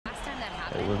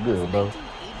Hey, what's good, bro?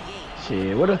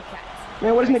 Shit, what this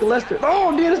nigga Lester?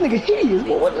 Oh, damn, this nigga hideous.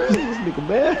 What is this nigga,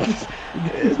 man?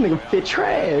 This nigga fit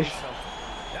trash.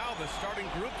 Now the starting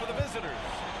group for the visitors.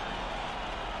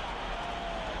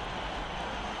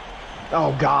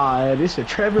 Oh, God. This is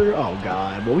Trevor? Oh,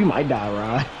 God. But we might die,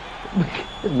 Rod.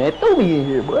 This man threw me in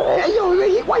here, bro. Hey,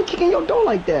 yo, why you kicking your door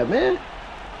like that, man?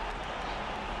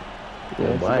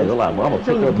 Yeah, boy, I ain't gonna lie, bro. I'm gonna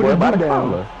pick up boy by the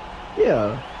collar.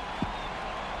 Yeah.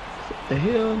 What the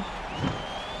hell?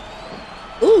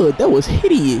 Ugh, that was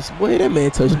hideous. Boy, that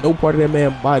man touched no part of that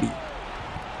man's body.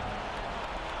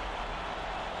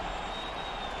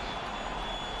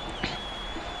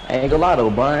 I ain't gonna lie though,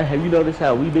 Brian. Have you noticed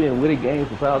how we been winning games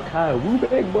without Kai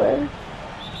Wubeck, boy?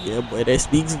 Yeah, boy, that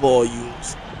speaks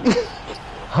volumes.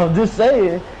 I'm just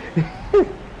saying.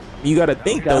 You gotta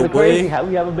think Kinda though, crazy boy. how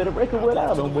we haven't been a record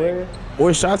without him, boy.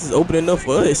 More shots is opening up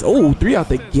for us. Oh, 3 out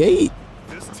the gate.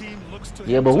 This team looks to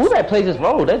Yeah, but Wubeck plays his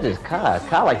role. That's just Kai.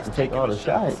 Kai likes to take all the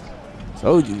shots.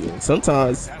 Told you.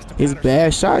 Sometimes his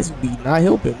bad shots be not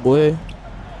helping, boy.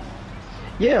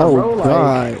 Yeah, Oh, bro. Like,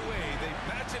 God.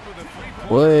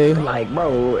 Boy. like,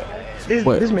 bro.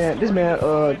 This man,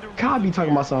 Kyle be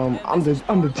talking about something.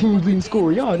 I'm the team's leading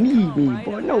scorer. Y'all need me,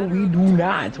 boy. No, we do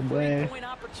not, boy.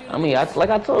 I mean, like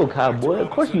I told Kai, boy, of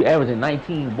course you averaging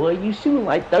 19, boy. You shooting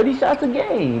like 30 shots a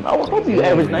game. I would hope you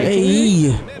average 19.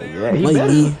 Hey. Yeah, he Like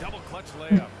better. me.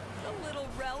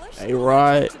 Hey,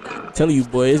 Rod. I'm telling you,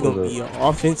 boy, it's gonna be an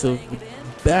offensive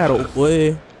battle,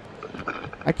 boy.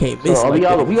 I can't miss. So like we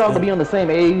all that. gonna be on the same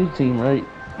AAU team, right?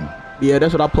 Yeah,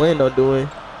 that's what I planned on doing.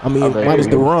 I mean, Okay, minus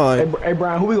here we go. Deron. Hey,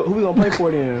 Brian, who we gonna play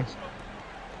for then?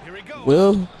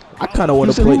 Well, I kind of want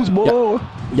to said play. who's, boy?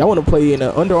 Y'all want to play in an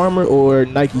Under Armour or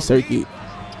Nike circuit,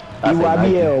 I say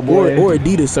Nike. EYBL, boy. or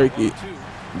Adidas circuit?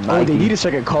 Oh, the Nike. Adidas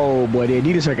circuit cold, boy. The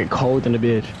Adidas circuit cold than the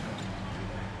bitch.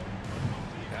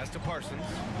 pass to Parsons.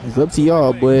 It's up to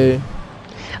y'all, boy.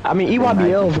 I mean,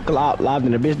 EYBL live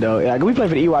than the bitch though. Like, we play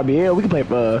for the EYBL. We can play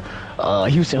for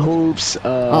Houston Hoops. I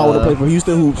don't want to play for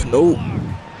Houston Hoops. Nope.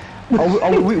 We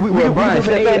Brian,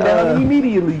 shut that down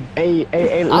immediately.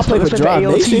 I play for Drive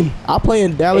Nation. I play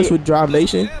in Dallas with Drive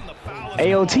Nation.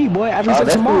 AOT, boy. After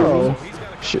that's tomorrow.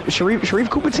 Sharif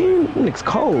Cooper team? Niggas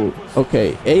cold.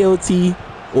 Okay, AOT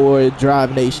or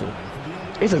Drive Nation.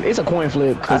 It's a coin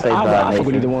flip. I say Drive I fuck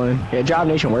with Nation. either one. Yeah, Drive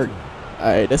Nation work. All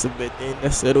right, that's a bit thing.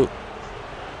 That's settled.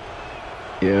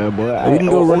 Yeah, boy. We can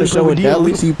go run the show in with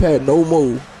Dallas. See Pat no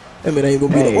more. That man ain't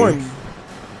gonna be Hey. the Army.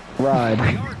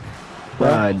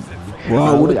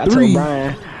 Rod with a I told 3.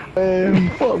 Brian.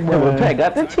 Fuck But Brian. Pat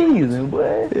got the cheesing,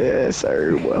 boy. Yes,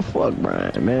 sir. Boy, fuck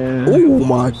Brian, man. Oh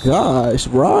my gosh,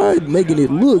 Rod making it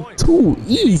look too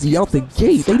easy out the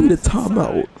gate. They need a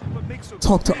timeout.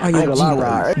 Talk to I ain't gonna lie, IMG.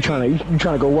 Rod. You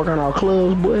trying to go work on our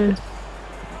clubs, boy?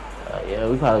 Yeah,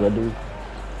 we probably gonna do.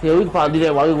 Yeah, we can probably do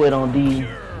that while we wait on D.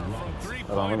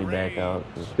 Hold on, let me back out.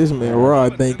 This man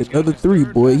Rod banked another 3,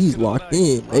 boy. He's locked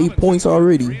in. 8 points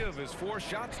already.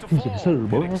 Yes, sir,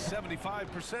 boy.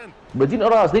 But you know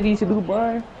what I was thinking you should do,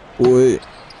 Brian? Boy,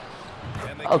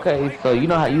 Okay, so you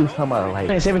know how you was talking about Hey,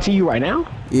 like 17 right now?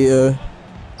 yeah.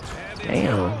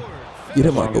 Damn. Get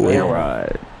him out the way. Yeah,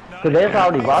 Rod. because there's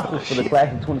already rosters for the class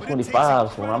in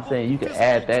 2025, so I'm saying you can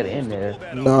add that in there.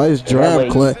 No, it's draft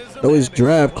class. No, it's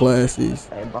draft classes.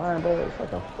 Hey, Brian, bro, it's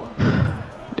like a fuck.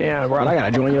 Damn, Rod, I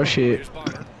gotta join your shit.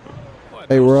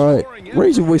 Hey, Rod,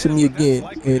 raise your voice at me again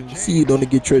and see you don't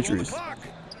get treacherous.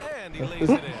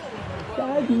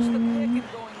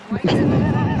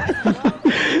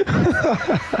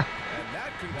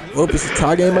 Well, it's a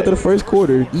tie game after the first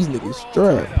quarter. These niggas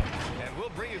strapped.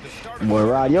 Boy,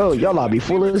 Rod, y'all all be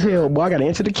full as hell. Boy, I gotta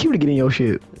enter the queue to get in your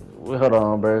shit. Well, hold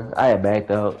on, bro. I had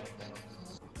backed out.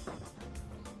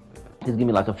 Just give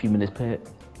me like a few minutes, Pat.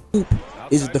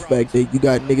 Is it the fact that you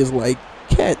got niggas like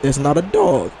Cat that's not a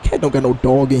dog? Cat don't got no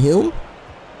dog in him.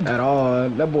 At all.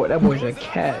 That boy's a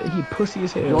cat. He pussy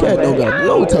as hell. Cat don't got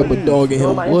no type of dog in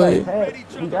him, boy.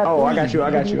 Oh, I got you.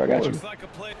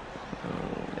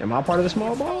 Am I part of the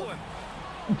small ball?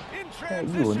 Hey,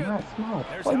 you are not small.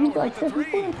 Oh, you like 7 foot?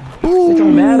 It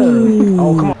don't matter.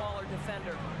 Oh, come on.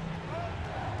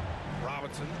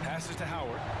 Robinson passes to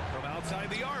Howard from outside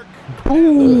the arc.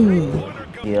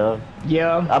 Yeah.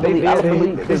 Yeah. I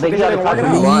believe because they got to talk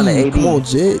about Hey, Ron the AD. come on,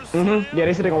 Jet. Yeah,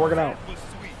 they said they gonna work it out.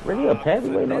 Really, a Pat? We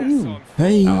waiting on you.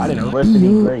 Hey, I didn't know. Rest to be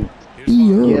great.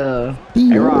 Yeah.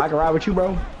 Hey, Rod, I can ride with you,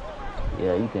 bro.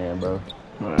 Yeah, you can, bro.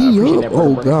 I appreciate that,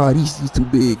 Oh bro. God, he's too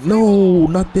big. No,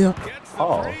 not there.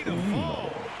 Oh,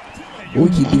 We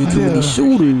keep getting too many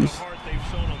shooters.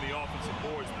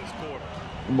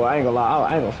 Boy, I ain't gonna lie.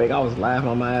 I ain't gonna fake. I was laughing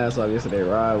on my ass off yesterday,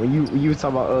 Rod. When you was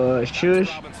talking about Shush,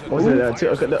 what was it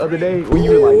the other day? When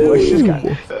you were like, boy, Shush got.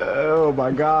 Oh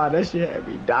my God, that shit had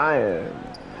me dying.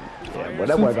 Yeah, boy,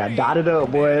 that boy got dotted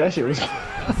up, boy. That shit was. Well,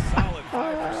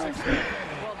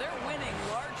 they're winning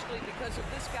largely because of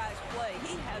this guy's play.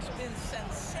 He has been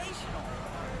sensational.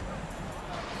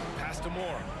 Pass to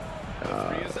Moore.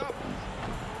 Three is up.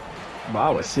 But I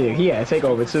was sick. He had a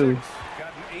takeover too.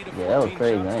 Yeah, that was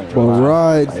crazy. I ain't Bro, gonna lie.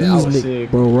 Rod, Like, I was sick.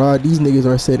 these niggas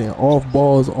are setting off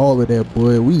balls, all of that,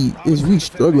 boy. We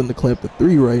struggling to clamp the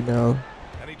 3 right now.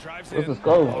 And he drives What's the in.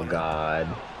 score? Oh God.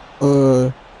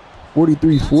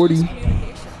 43-40.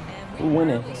 Who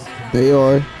winning? They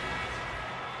are.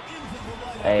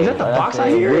 Hey, Is that the like I box I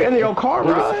said, hear in your car,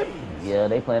 Rod? Yeah,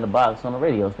 they playing the box on the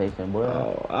radio station, boy.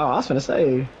 Oh, I was finna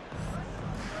say.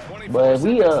 But if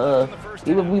we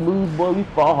even if we lose, boy, we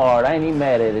fall hard. I ain't even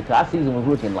mad at it. Cause our season was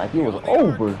looking like it was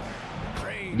over.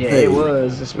 Yeah, Hey, it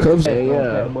was. Cubs- Hey,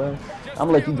 Okay, yeah. boy. I'm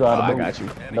gonna let you drive the I boat. got you.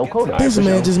 No quota. This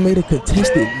man just made a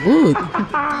contested look. A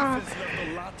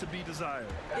lot to be desired.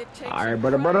 All right,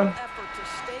 brother.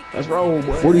 Let's roll,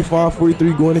 boy.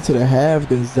 45-43 going into the half.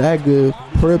 Gonzaga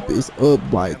Prep is up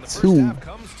by 2.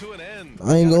 Comes to an end.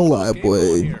 I ain't gonna lie,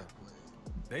 boy.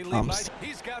 They lead I'm by, s-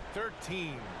 he's got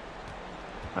 13.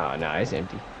 Oh, no, it's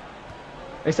empty.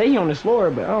 They say he on the floor,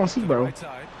 but I don't see, bro. Right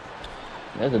side.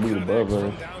 That's a dude above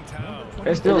us. Downtown.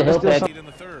 It's still help pack. In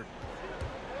the third.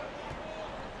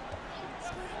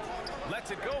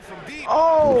 Lets it go from deep.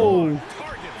 Oh!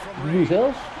 Target from You use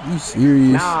else? You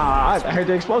serious? Nah, I heard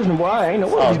the explosion, boy. I ain't know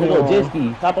what Oh, was good going old jet on. ski.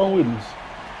 Hop on with me.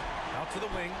 out to the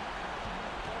wing.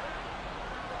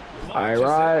 All right,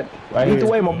 Rod. Right Lead the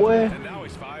here. way, my boy. And now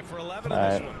he's 5 for 11 All in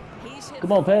right. this one.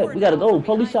 Come on, Pat. We gotta go.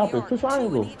 Police chopper. Push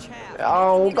triangle.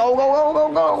 Oh,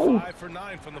 go. 5 for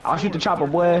 9 from the I'll shoot the floor. chopper,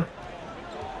 boy.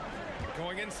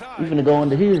 Going inside. We finna go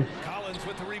under here. Collins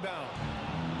with the rebound.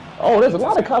 Oh, there's a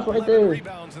lot of cops right 11 there.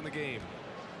 rebounds in the game.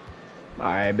 All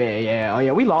right, man. Yeah. Oh,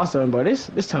 yeah. We lost them, but this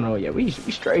tunnel, yeah, we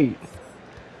straight.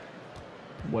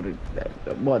 What?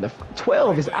 The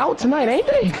 12 is out tonight, ain't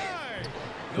they?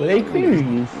 Well, they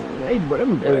serious. Hey, bro,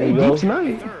 them There they you go. deep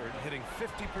tonight. Third, hitting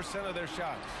 50% of their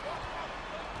shots.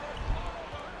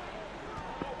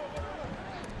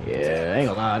 Yeah, I ain't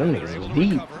gonna lie, them niggas Able is to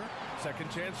deep. recover.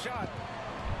 Second chance shot.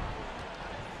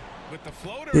 With the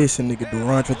floater. This a nigga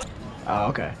Durant. Oh,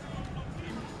 okay.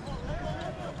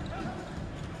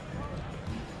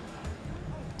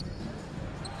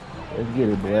 Let's get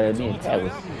it, boy. Me and Pat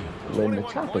was letting the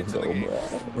choppers go,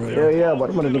 boy. Hell yeah, but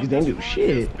them other niggas didn't do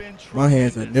shit. My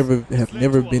hands have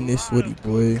never been this sweaty,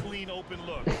 boy. Clean open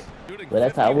look. But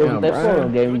that's how it was with that Brian.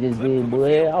 forum game we just did,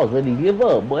 boy. I was ready to give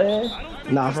up, boy.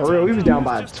 Nah, for real, we was down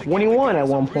by 21 at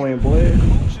one point, boy.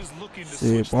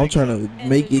 Shit, but I'm trying to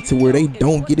make it to where they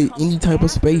don't get it any type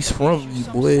of space from me,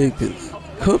 boy. Cause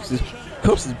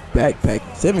Cups is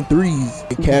backpacking 7 threes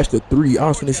and cashed a 3. I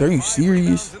was gonna say, are you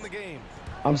serious? In the game.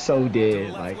 I'm so dead.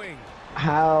 Like, Wing.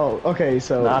 how? Okay,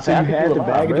 so Nah, so you Pat, I think had you the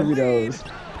alive, bag of bro.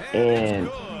 Doritos,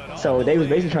 and so they was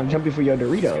basically trying to jump you for your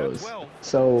Doritos.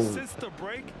 So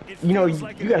you know you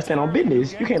gotta stand on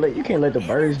business. You can't let the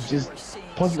birds just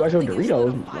punch you out your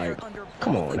Doritos. Like,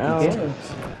 come on now.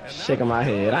 Shaking my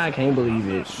head. I can't believe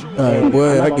it. Alright,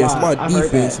 boy. I'm not I gonna guess lie, my I've heard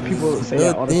defense that. People is say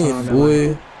that all the time. nothing, That, boy.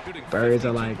 like, birds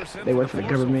are like they work for the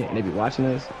government and they be watching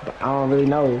us, but I don't really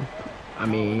know. I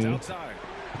mean, Outside.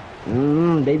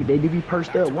 they do be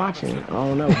perched up watching. I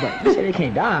don't know, but they say they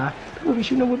can't die. People be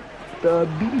shooting them with the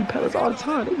BB pellets all the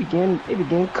time. They be getting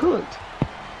cooked.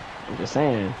 I'm just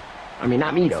saying. I mean,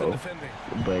 not me though,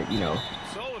 but you know.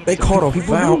 They caught a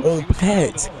foul on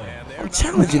Pat. I'm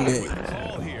challenging that.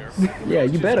 Yeah,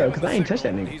 you better, cause I ain't touched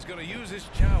that nigga. He's going to use his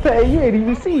challenge. Hey, you ain't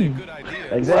even see. Good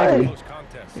idea. Exactly. Close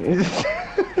contest.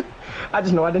 I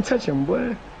just know I didn't touch him,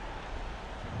 boy.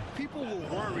 People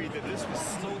were worried that this would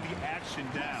slow the action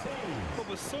down, but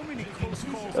with so many close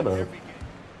calls Shut in up. every game,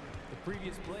 the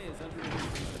previous play is under.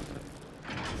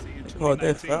 Caught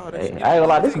that foul. Hey, I ain't gonna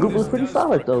lie, this group was pretty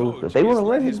solid though. If they wanna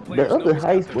run the other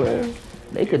heights, boy,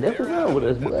 they could definitely run with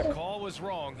us, The boy. call was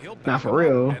wrong. He'll Nah, back for him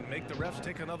real. up and make the refs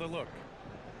take another look.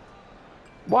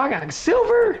 Boy, I got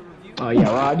silver. Oh yeah,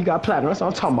 Rod, you got platinum. That's what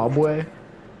I'm talking about, boy.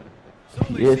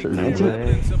 Yes, sir,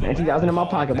 boy. 19,000 in my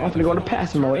pocket. But I'm finna go to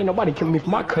passing mode. Ain't nobody killing me for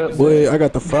my cup. Boy, I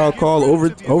got the foul call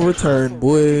overturned.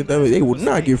 Boy, they will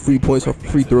not get free points off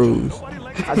free throws.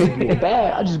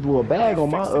 I just blew a bag on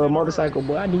my motorcycle,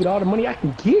 boy. I need all the money I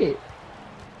can get.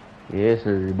 Yes,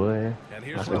 sir, boy. And I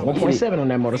here's spent what 1.7 on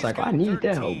that motorcycle. I need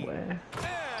that hoe, boy. and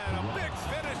a big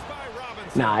finish by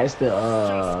Robinson. Nah, it's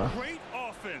the Great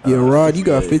offense. Yeah, Rod, you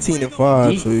got 15 and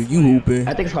 5, so you hooping.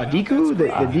 I think it's called Deku, the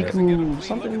Deku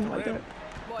something like that.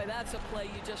 that's a play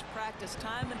you just practice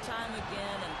time and time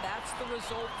again, and that's the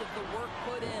result of the work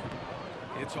put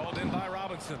in. It's hauled in by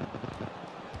Robinson.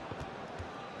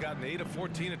 Got an 8 of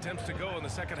 14 attempts to go in the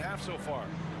second half so far.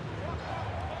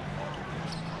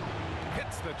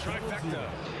 Hits the trifecta.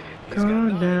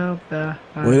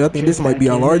 Well, I think this might be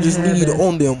our largest lead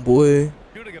on them, boy.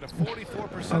 Shooting at a 44%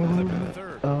 clip in the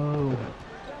third. Oh.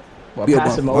 Well, Be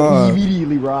pass him about over 5.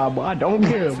 immediately, Rob. Boy, I don't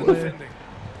care, boy.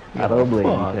 I don't blame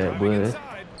you, Fuck. Pat, boy.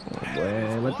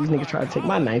 Boy, let these niggas try to take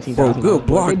my 19,000. Bro, good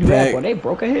block, They do that, Pat. boy. They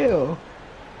broke a hill.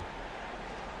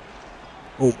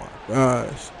 Oh my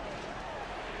gosh.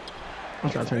 I'm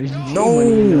trying to turn this GTA No.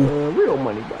 money into real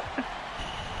money, boy.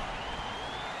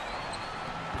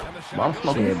 I'm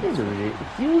smoking a cigarette.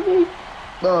 Excuse me?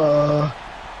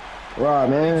 Rob,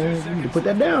 man, you need to put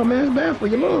that down, man. It's bad for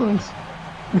your lungs.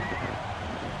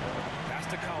 Pass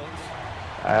to Collins.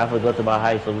 I forgot to buy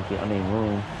height so we can,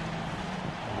 room.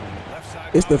 Left side.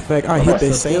 It's the fact I hit That's that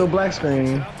a still same. black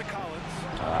screen. Out to Collins.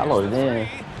 I loaded in.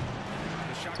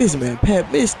 This man,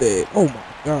 Pat missed that. Oh my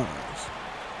gosh.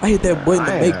 I hit that button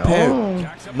to make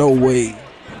Pat. No way.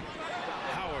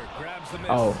 Howard grabs the miss.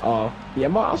 Oh. Yeah,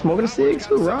 boy, I'm smoking a cig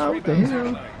too, Rob. What the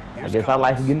hell? I guess our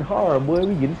life is getting hard, boy.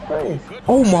 We getting stressed.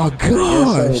 Oh my Yes,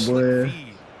 gosh. sir,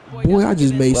 boy. Boy, I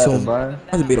just made What happened, some. Brian?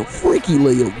 I just made a freaky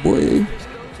layup, boy.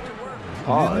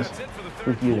 Pause.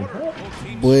 Freak you.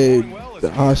 Boy,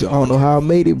 I don't know how I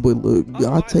made it, but look,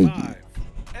 I'll take it.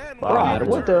 Rod,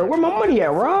 where my money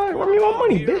at, Rod? Where me my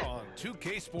money, bitch?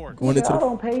 2K Sports. Going into I the.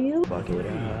 don't pay you. Fuck it.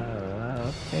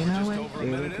 Just over a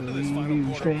minute into this final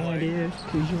quarter.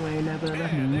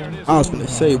 I was gonna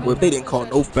say, but if they didn't call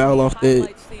no foul off that.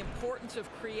 Highlights the importance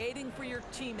of creating for your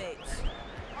teammates.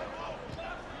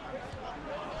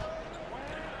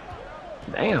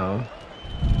 Damn.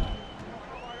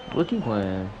 What you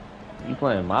playing? You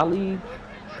playing my league?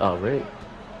 Oh, Rick.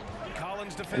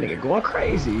 Collins That defending. nigga going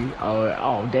crazy.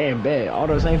 Oh, damn, bet. All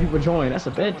those same people join. That's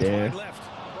a bet there. Left.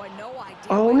 Boy, no idea.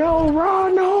 Oh, no,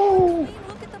 Rod, no. Hey,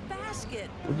 look at the basket.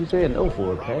 What you saying no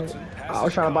for, Pat? I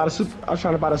was trying to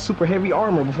buy the super heavy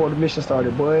armor before the mission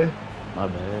started, boy. My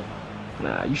bad.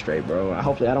 Nah, you straight, bro.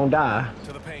 Hopefully I don't die.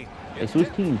 To the paint. Hey,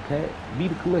 switch teams, Pat. Be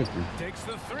the collector. Takes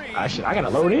the three. I gotta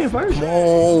load in first. Come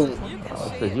on. You can Oh,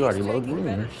 see because you already he's loaded taking in.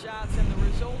 better shots, and the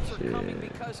results are coming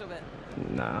Shit. because of it.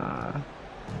 Nah.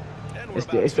 And we're It's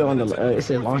about still on 2 the minutes it says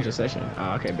into launcher the session.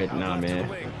 Oh, okay, bet nah, fourth. To the man.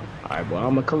 wing. Alright, boy,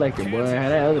 I'm a collector, boy. How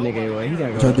that other nigga anyway? He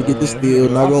gotta go. Tried to get the steal,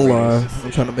 not gonna lie.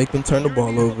 I'm trying to make them turn the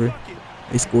ball over.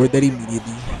 They scored that immediately.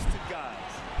 Trusted guys.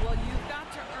 Well, you've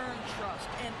got to earn trust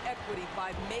and equity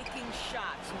by making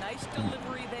shots. Nice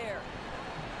delivery there.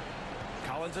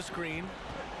 Collins a screen.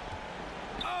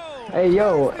 Oh! Hey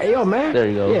yo, man. There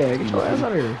you go. Yeah, get your ass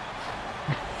out of here.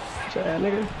 Shut that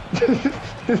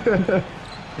nigga.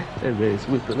 That man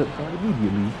switched to left side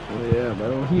immediately. Oh, yeah,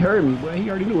 bro. He heard me, boy. He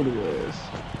already knew what it was.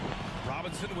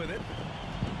 Robinson with it.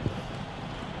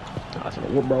 I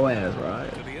said, whoop bro ass,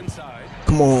 right? To the inside.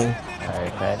 Come on.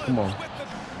 Alright, Pat, come on.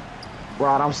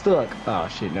 Rod, I'm stuck. Oh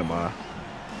shit, never mind.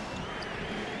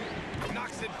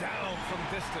 Knocks it down from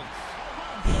distance.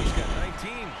 He's got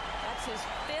 19. That's his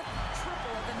 5th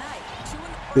triple of the night. 2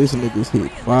 in the This first nigga's half, hit 3 in the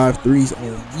 5 second. threes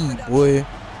on me, boy.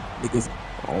 Niggas.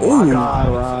 Oh my Ooh. god,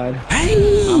 Rod.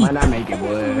 Hey. I might not make it,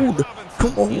 boy.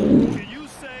 Come on. Can you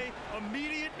say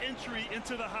immediate entry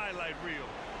into the highlight reel?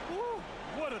 Woo,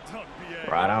 what a dunk,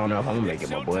 BA. Rod, I don't know if I'm gonna make it,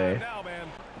 my Showtime boy. now, man.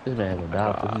 This man has a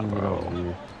doubt for him over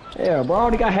here. Yeah, bro, I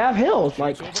already got half health.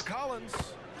 Like, Over Collins.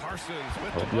 Parsons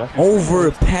with Hope the you bucket. got-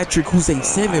 Over Patrick, who's a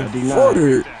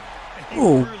 7-footer.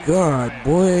 Oh god,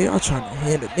 boy. I'm trying to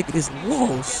hand a nigga this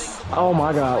loss. oh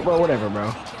my god, bro, whatever,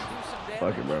 bro.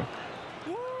 Fuck it, bro.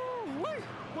 Woo-wee.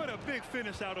 What a big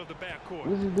finish out of the backcourt.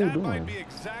 What is this dude That doing? might be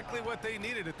exactly what they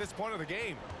needed at this point of the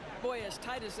game. Boy, as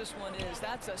tight as this one is,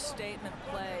 that's a statement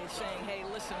play saying, hey,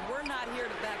 listen, we're not here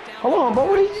to back down. Hold on, bro,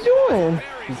 what are you doing?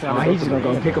 Oh, he's just gonna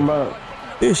go pick him up.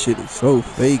 This shit is so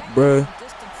fake, bruh.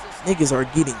 Distances Niggas are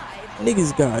getting.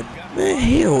 Niggas got. Man,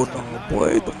 hell no,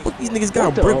 boy. The fuck these niggas got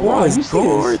What the- brick why walls you see this?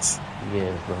 guards.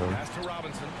 Yeah, bro. Pass to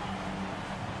Robinson.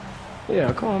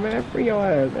 Yeah, come on, man. Bring your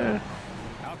ass, man.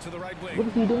 Out to the right What wing.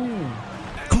 is he doing?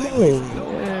 Come on.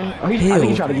 Yeah. Oh, I think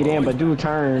he tried to get in, but dude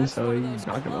turned, so he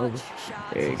knocked him over.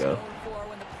 There you go.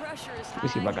 Let me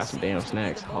see if I got some damn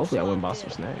snacks. Hopefully I went buy some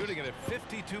snacks. Shooting it at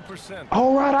 52%.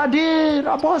 All right, I did.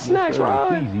 I bought snacks, right?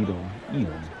 Please eat them. Eat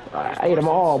them. I ate them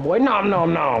all, boy. Nom,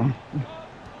 nom, nom.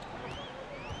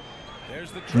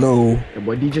 There's the triple. No. The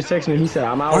boy D just texted me. He said,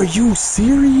 I'm out. Are you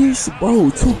serious, bro?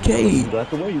 2K. You got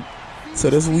to wait. So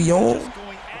that's what we on. Going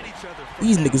at each other for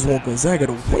These niggas want Gonzaga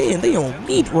to win. They on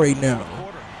meat right now.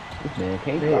 Quarter. This man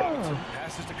can't Yeah. drive.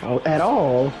 Passes to Oh, Collins. at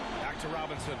all. Back to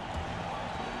Robinson.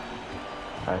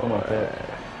 All right, come on, Pat.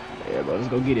 Yeah, bro, let's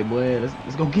go get it, boy.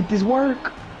 Let's go get this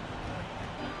work.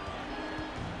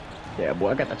 Yeah, boy,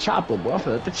 I got the chopper, boy. I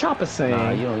feel like the chopper saying.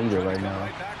 Nah, you don't need it right now.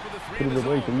 Put it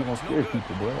away so you won't scare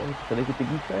people, bro. So they can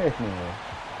think you fast now.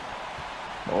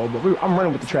 Oh, but I'm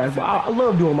running with the trash, but I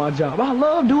love doing my job. I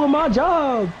love doing my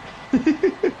job.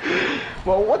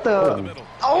 Well, what the?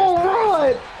 Oh,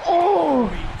 right. Oh.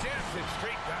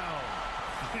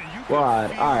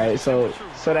 Right. All right. So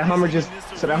that Hummer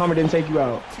didn't take you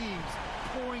out.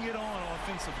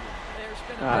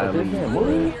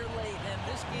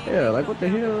 Yeah, like what the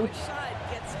hell?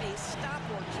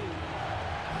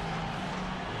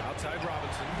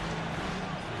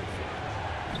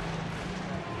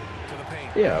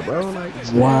 Yeah, bro. Like,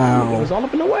 wow. It was all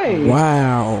up in the way.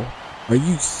 Wow. Are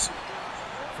you?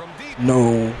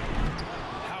 No.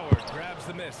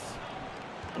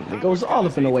 It goes all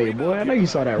up in the way, boy. I know you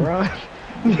saw that, Ron.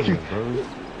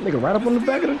 Nigga, right up on the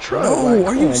back of the truck. No, like,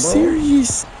 are you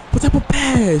serious? What type of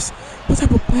pass? What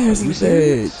type of pass is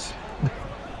that?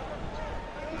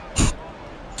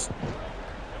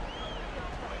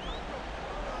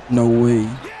 No way.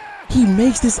 He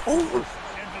makes this over.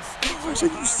 Gosh, are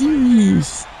you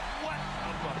serious? I'll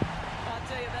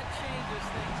tell you, that changes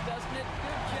things, doesn't it?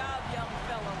 Good job, young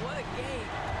fella. What a game.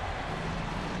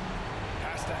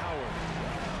 Pass to Howard.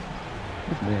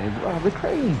 This man is Robert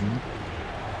crazy.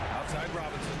 Outside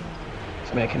Robinson.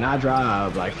 This man cannot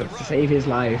drive, like, to save his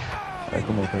life. All right,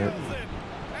 come on, Pat.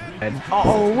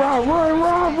 Oh,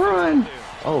 run.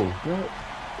 Oh, what?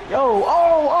 Yo,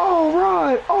 oh,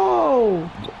 run. Oh.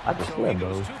 I just slept,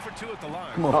 bro. 2 for 2 at the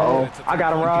line. Come on, Uh-oh. I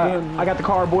got him, Rod. I got the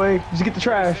car, boy. Just get the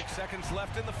trash. 6 seconds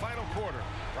left in the final quarter.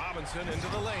 Robinson into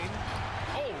the lane.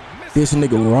 Oh, missed. This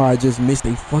nigga Rod just missed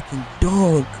a fucking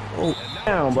dunk. Oh,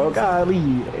 Down, bro. Golly.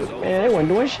 Man, they wasn't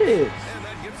doing shit. And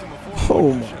that gives him a 4.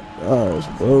 oh my gosh,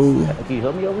 bro. Can you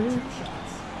help me over here?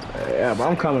 Yeah, but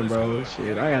I'm coming, bro.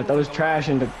 Shit, I gotta throw this trash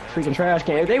in the freaking trash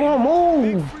can. They won't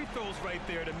move. Free throws right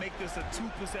there to make this a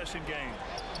 2-possession game.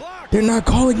 They're not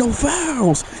calling no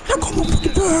fouls. They're not calling no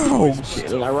fucking fouls.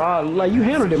 Shit, like, Rod, like, you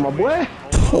handled it, my boy.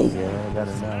 Oh, Yeah, I got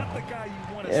it now. The guy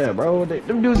you want to Yeah, bro.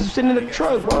 Them dudes was sitting in the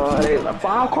truck, bro. They, like,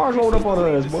 5 cars rolled up on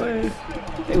us, boy.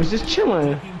 They was just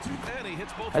chilling.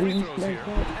 How do you play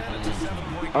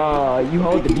that? You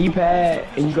hold the D-pad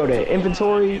and you go to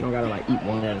inventory. You don't gotta, like, eat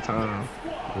one at a time.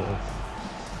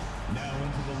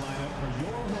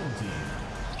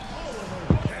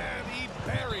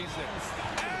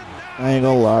 I ain't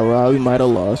gonna lie, Rob. We might have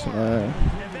lost, man.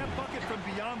 And that bucket from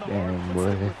beyond the Damn, arc boy.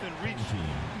 was within reach.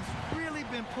 He's really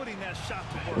been putting that shot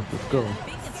to work. Let's go.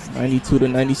 92 to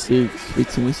 96,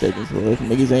 15 seconds left.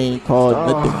 Niggas ain't called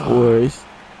nothing for us.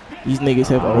 These niggas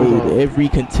have made every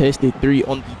contested 3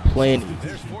 on the planet.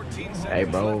 Hey,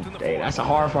 bro. Hey, that's a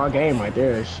hard fought game right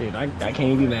there. Shit, I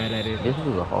can't be mad at it. This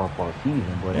was a hard fought season,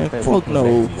 but Man, fuck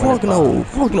no, fuck no,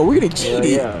 fuck no. We're getting cheated.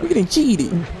 Yeah. We're getting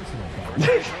cheated.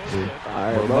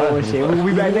 Alright, bro. Shit, we'll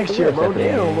be back next year, bro.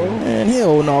 Damn, bro. Man,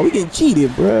 hell no, we getting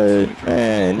cheated, bro.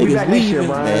 Man, We back niggas next year, leaving,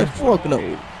 Brian. man. Fuck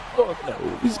no, fuck no.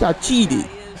 We just got cheated.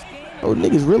 Oh,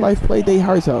 niggas real life played their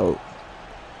hearts out.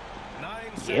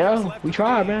 Yeah, we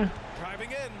tried, man.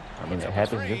 I mean, it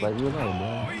happens just like real life,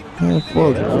 man. Man,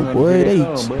 fuck no, boy. They,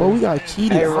 bro, we got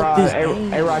cheated. Hey, Fuck Rod. this Hey,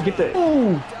 game. hey, Rod, get the.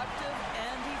 Ooh.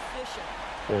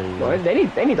 Boy,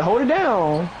 they need to hold it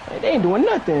down. They ain't doing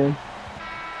nothing.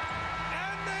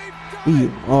 We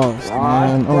lost,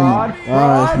 man. Oh Rod, my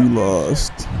gosh, Rod. we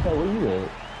lost. Hey, where you at?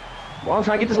 Well, I'm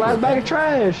trying to get this last bag of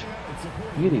trash.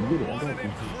 Get it, I got you.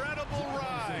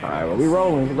 All right, well, we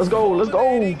rolling. Let's go. Let's go.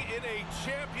 In a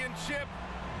championship.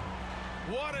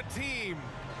 What a team.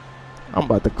 I'm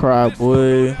about to cry,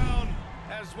 boy.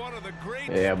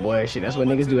 Yeah, boy. Shit, that's what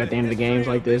niggas do at the end of the games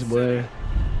like this, boy.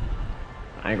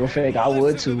 I ain't gonna fake. I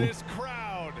would too.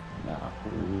 Nah,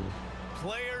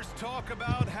 Players talk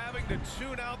about having to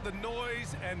tune out the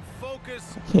noise and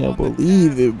focus. I can't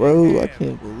believe it, bro. I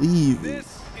can't believe it.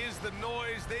 This is the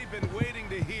noise they've been waiting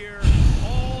to hear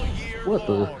all year What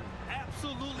the? long.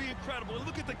 Absolutely incredible.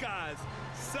 Look at the guys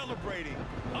celebrating,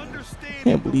 understanding.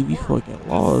 Can't believe we fucking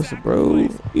lost, bro.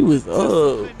 We was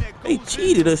up. They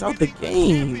cheated us out the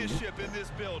game. Championship in this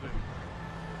building.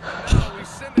 We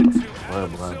send it to well,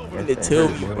 Adam bro, Silver. And to tell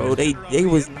me, bro, they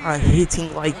was not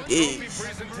hitting like this.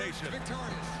 Presentation.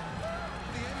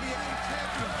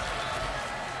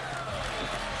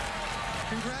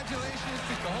 Congratulations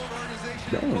to the whole organization.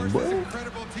 Damn, Of course, boy. this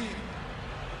incredible team.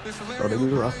 This Oh, hilarious they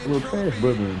was a little trash,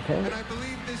 brother, and and Pat. I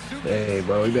believe this super Hey,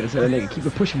 bro, you better tell that nigga keep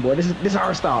it pushing, boy. This is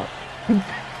our stop.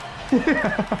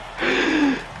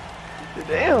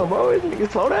 Damn, bro, this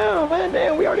nigga slow down, man.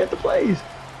 Damn, we already at the place.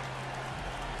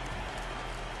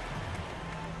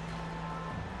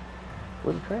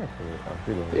 What's the trash for? Oh,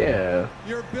 here goes. Yeah.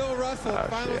 Your Bill Russell Oh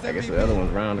Finals shit. I guess MVP. the other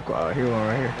one's round the clock. Here one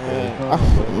right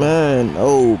here. Man,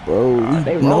 no, bro.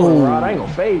 They We rolling, Rod. I ain't know.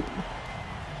 gonna fake.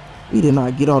 We did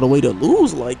not get all the way to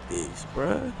lose like this,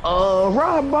 bruh.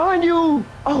 Rod behind you.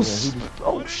 Oh,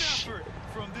 What an shit. effort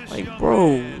from this Like, young bro,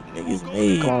 man. niggas We'll go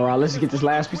made. Come on, Rod. Let's get this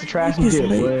last piece of trash and Niggas dip,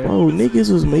 made, boy. bro.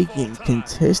 Niggas was making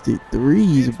contested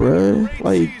threes, bruh.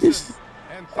 Like this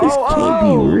can't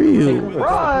be real.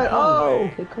 Rod.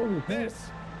 Oh. Take cover, man. This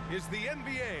is the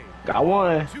NBA. Got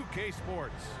one. 2K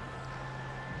Sports.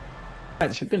 I had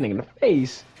to shoot that nigga in the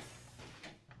face.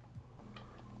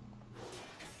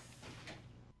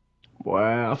 Boy,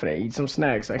 I'm finna eat some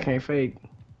snacks. I can't fake.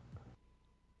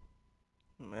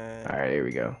 Man. All right, here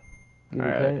we go. Get All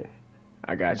it, right. Pat.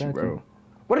 I got you, got bro. you.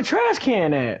 Where the trash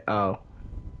can at? Oh.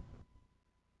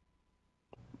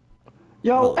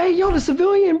 Yo, hey, yo, the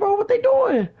civilian, bro. What they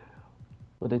doing?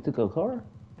 But they took a car?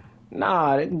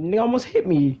 Nah, that nigga almost hit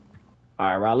me. All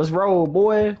right, Rod, let's roll,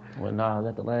 boy. Well, nah, I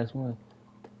got the last one.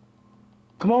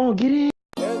 Come on, get in.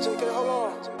 Yeah, JK, hold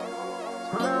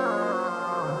on.